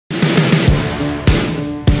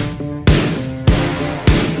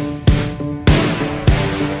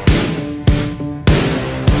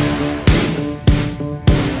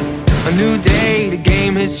new day, the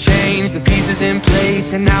game has changed, the pieces in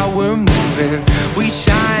place, and now we're moving. We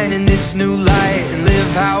shine in this new light and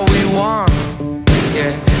live how we want.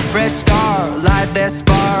 Yeah, fresh start, light that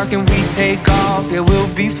spark, and we take off. Yeah,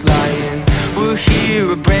 we'll be flying. We're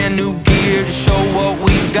here, a brand new gear to show what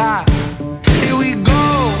we got. Here we go,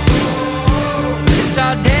 it's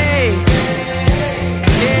our day.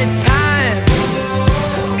 It's time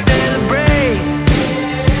to celebrate.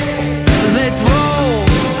 Let's roll,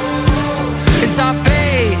 it's our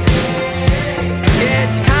fate.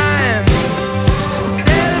 It's time to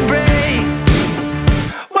celebrate.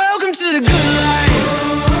 Welcome to the good life.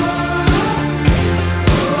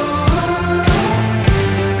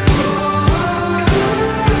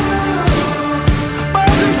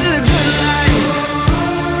 Welcome to the good life.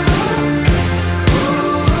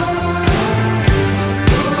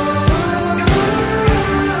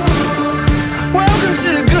 Welcome to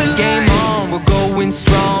the good life. Game on, we're going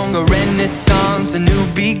strong. A renaissance, a new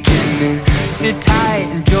beginning. Sit tight,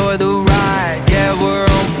 enjoy the ride. Yeah, we're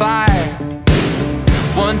on fire.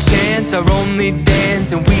 One chance, our only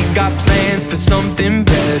dance, and we got plans for something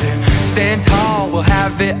better. Stand tall, we'll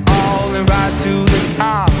have it all and rise to the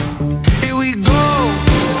top.